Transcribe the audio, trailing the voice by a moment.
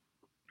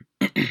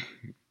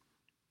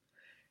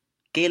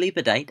Gaily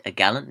bedight, a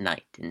gallant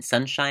knight, in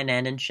sunshine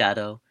and in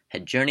shadow,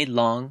 had journeyed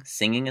long,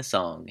 singing a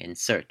song, in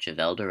search of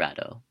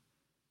Eldorado.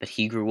 But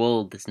he grew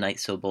old, this knight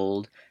so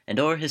bold, and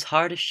o'er his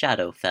heart a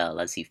shadow fell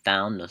as he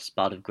found no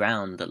spot of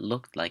ground that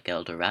looked like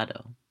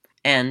Eldorado.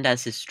 And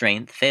as his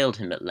strength failed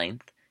him at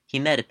length, he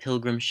met a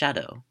pilgrim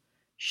shadow.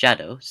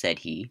 Shadow, said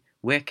he,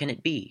 where can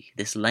it be,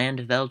 this land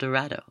of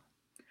Eldorado?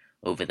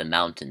 Over the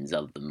mountains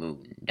of the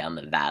moon, down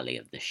the valley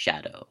of the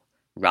shadow.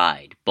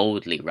 Ride,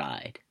 boldly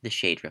ride, the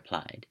shade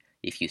replied,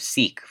 if you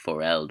seek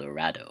for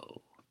Eldorado.